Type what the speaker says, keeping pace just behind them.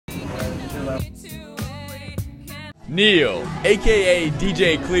Neil, aka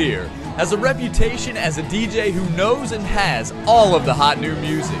DJ Clear, has a reputation as a DJ who knows and has all of the hot new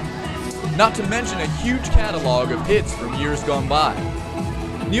music, not to mention a huge catalog of hits from years gone by.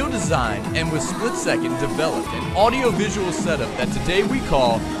 Neil designed and with split second developed an audio-visual setup that today we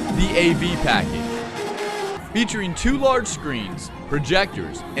call the AV package. Featuring 2 large screens,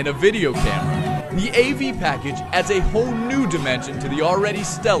 projectors, and a video camera, the AV package adds a whole new dimension to the already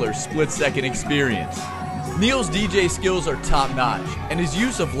stellar split second experience. Neil's DJ skills are top-notch, and his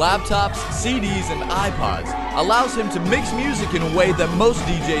use of laptops, CDs, and iPods allows him to mix music in a way that most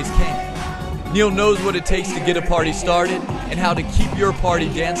DJs can't. Neil knows what it takes to get a party started and how to keep your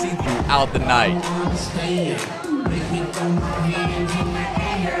party dancing throughout the night.